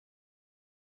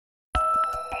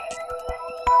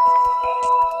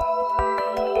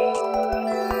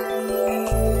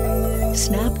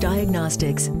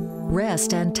Diagnostics.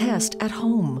 Rest and test at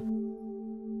home.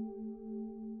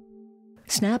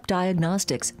 Snap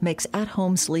Diagnostics makes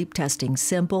at-home sleep testing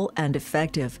simple and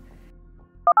effective.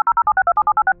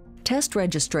 Test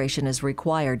registration is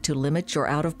required to limit your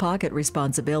out-of-pocket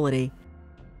responsibility.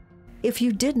 If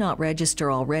you did not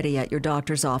register already at your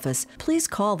doctor's office, please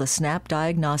call the Snap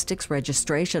Diagnostics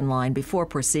registration line before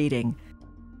proceeding.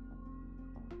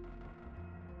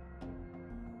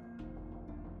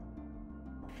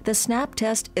 The SNAP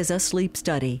test is a sleep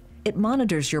study. It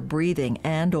monitors your breathing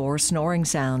and/or snoring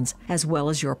sounds, as well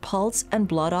as your pulse and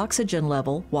blood oxygen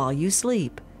level while you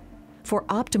sleep. For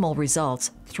optimal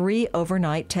results, 3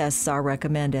 overnight tests are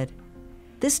recommended.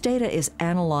 This data is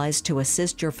analyzed to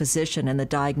assist your physician in the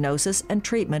diagnosis and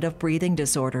treatment of breathing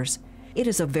disorders. It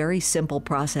is a very simple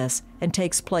process and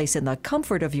takes place in the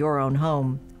comfort of your own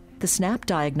home. The SNAP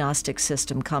Diagnostics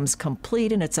system comes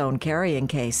complete in its own carrying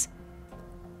case.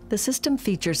 The system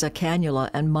features a cannula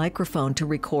and microphone to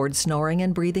record snoring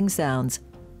and breathing sounds,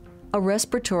 a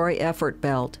respiratory effort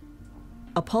belt,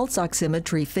 a pulse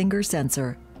oximetry finger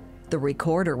sensor, the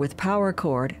recorder with power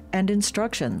cord, and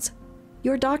instructions.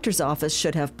 Your doctor's office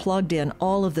should have plugged in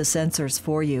all of the sensors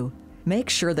for you. Make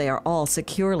sure they are all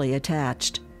securely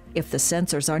attached. If the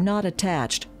sensors are not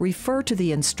attached, refer to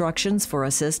the instructions for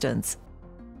assistance.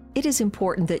 It is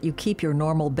important that you keep your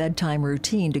normal bedtime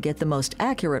routine to get the most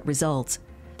accurate results.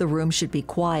 The room should be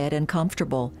quiet and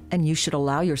comfortable, and you should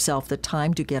allow yourself the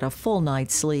time to get a full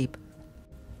night's sleep.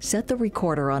 Set the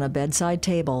recorder on a bedside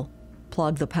table,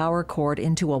 plug the power cord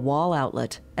into a wall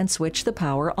outlet, and switch the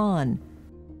power on.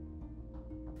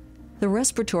 The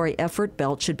respiratory effort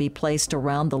belt should be placed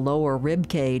around the lower rib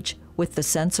cage, with the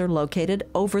sensor located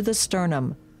over the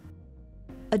sternum.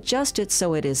 Adjust it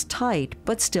so it is tight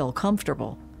but still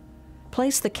comfortable.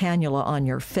 Place the cannula on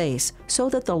your face so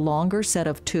that the longer set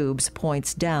of tubes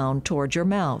points down toward your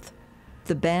mouth.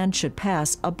 The band should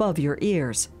pass above your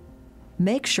ears.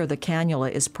 Make sure the cannula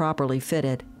is properly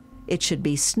fitted. It should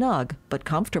be snug but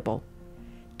comfortable.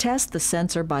 Test the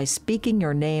sensor by speaking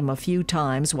your name a few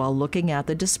times while looking at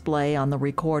the display on the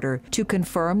recorder to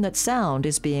confirm that sound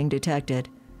is being detected.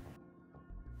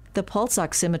 The pulse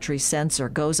oximetry sensor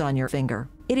goes on your finger.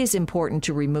 It is important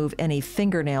to remove any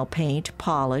fingernail paint,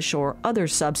 polish, or other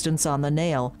substance on the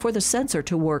nail for the sensor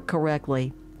to work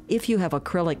correctly. If you have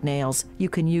acrylic nails, you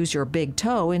can use your big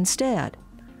toe instead.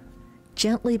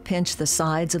 Gently pinch the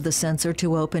sides of the sensor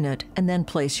to open it, and then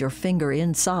place your finger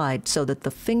inside so that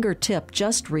the fingertip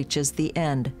just reaches the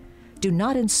end. Do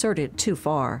not insert it too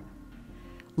far.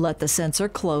 Let the sensor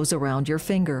close around your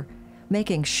finger,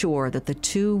 making sure that the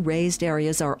 2 raised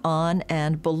areas are on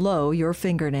and below your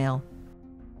fingernail.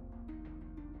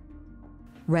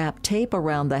 Wrap tape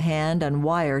around the hand and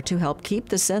wire to help keep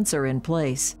the sensor in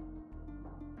place.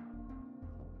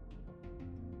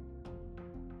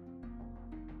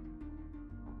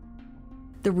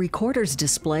 The recorder's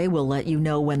display will let you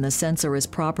know when the sensor is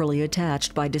properly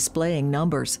attached by displaying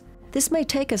numbers. This may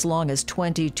take as long as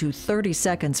 20 to 30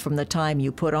 seconds from the time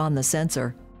you put on the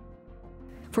sensor.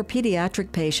 For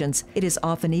pediatric patients, it is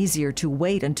often easier to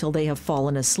wait until they have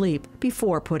fallen asleep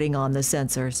before putting on the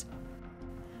sensors.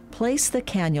 Place the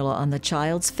cannula on the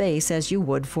child's face as you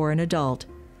would for an adult.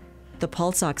 The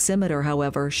pulse oximeter,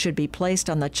 however, should be placed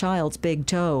on the child's big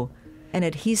toe. An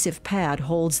adhesive pad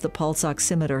holds the pulse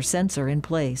oximeter sensor in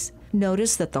place.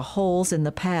 Notice that the holes in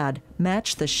the pad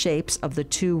match the shapes of the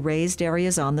 2 raised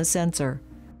areas on the sensor.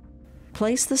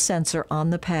 Place the sensor on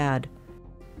the pad.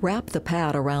 Wrap the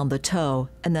pad around the toe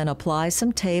and then apply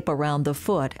some tape around the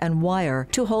foot and wire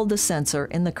to hold the sensor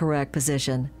in the correct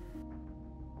position.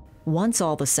 Once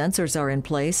all the sensors are in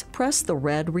place, press the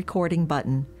red recording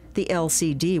button. The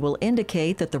LCD will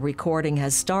indicate that the recording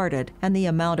has started and the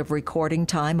amount of recording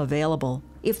time available.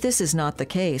 If this is not the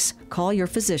case, call your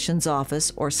physician's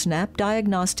office or Snap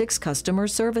Diagnostics customer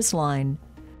service line.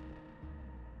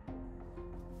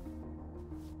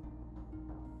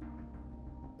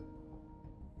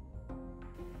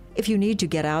 If you need to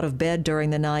get out of bed during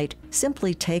the night,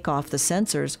 simply take off the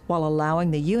sensors while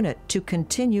allowing the unit to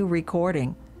continue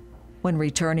recording. When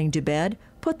returning to bed,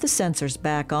 put the sensors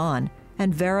back on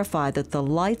and verify that the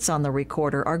lights on the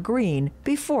recorder are green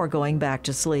before going back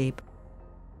to sleep.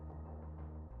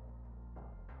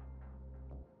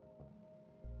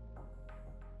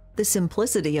 The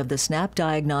simplicity of the Snap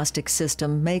Diagnostics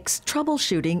system makes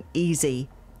troubleshooting easy.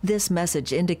 This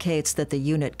message indicates that the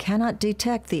unit cannot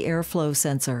detect the airflow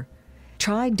sensor.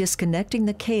 Try disconnecting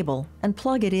the cable and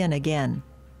plug it in again.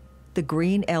 The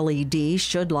green LED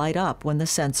should light up when the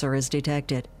sensor is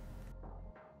detected.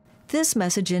 This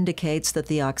message indicates that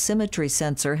the oximetry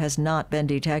sensor has not been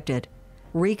detected.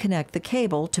 Reconnect the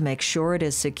cable to make sure it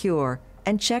is secure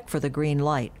and check for the green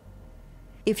light.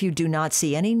 If you do not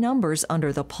see any numbers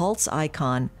under the pulse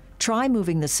icon, try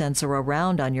moving the sensor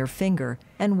around on your finger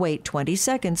and wait 20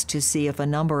 seconds to see if a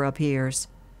number appears.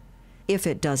 If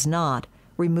it does not,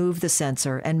 remove the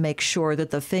sensor and make sure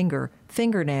that the finger,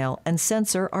 fingernail, and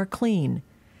sensor are clean.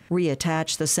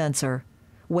 Reattach the sensor.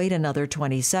 Wait another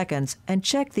 20 seconds and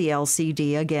check the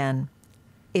LCD again.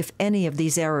 If any of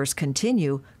these errors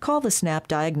continue, call the Snap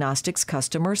Diagnostics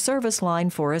customer service line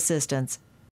for assistance.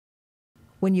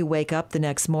 When you wake up the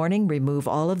next morning, remove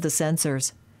all of the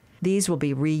sensors. These will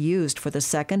be reused for the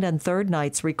second and third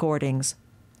night's recordings.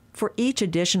 For each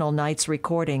additional night's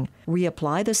recording,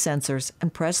 reapply the sensors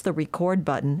and press the record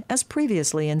button as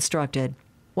previously instructed.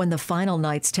 When the final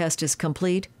night's test is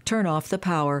complete, turn off the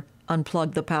power,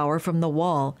 unplug the power from the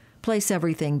wall, place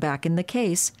everything back in the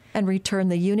case, and return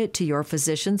the unit to your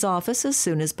physician's office as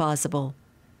soon as possible.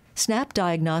 Snap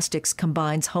Diagnostics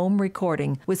combines home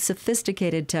recording with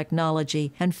sophisticated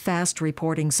technology and fast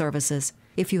reporting services.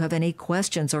 If you have any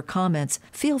questions or comments,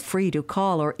 feel free to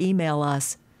call or email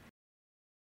us.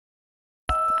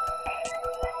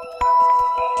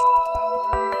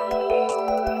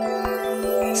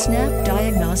 Snap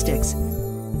Diagnostics.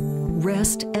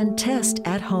 Rest and test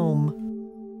at home.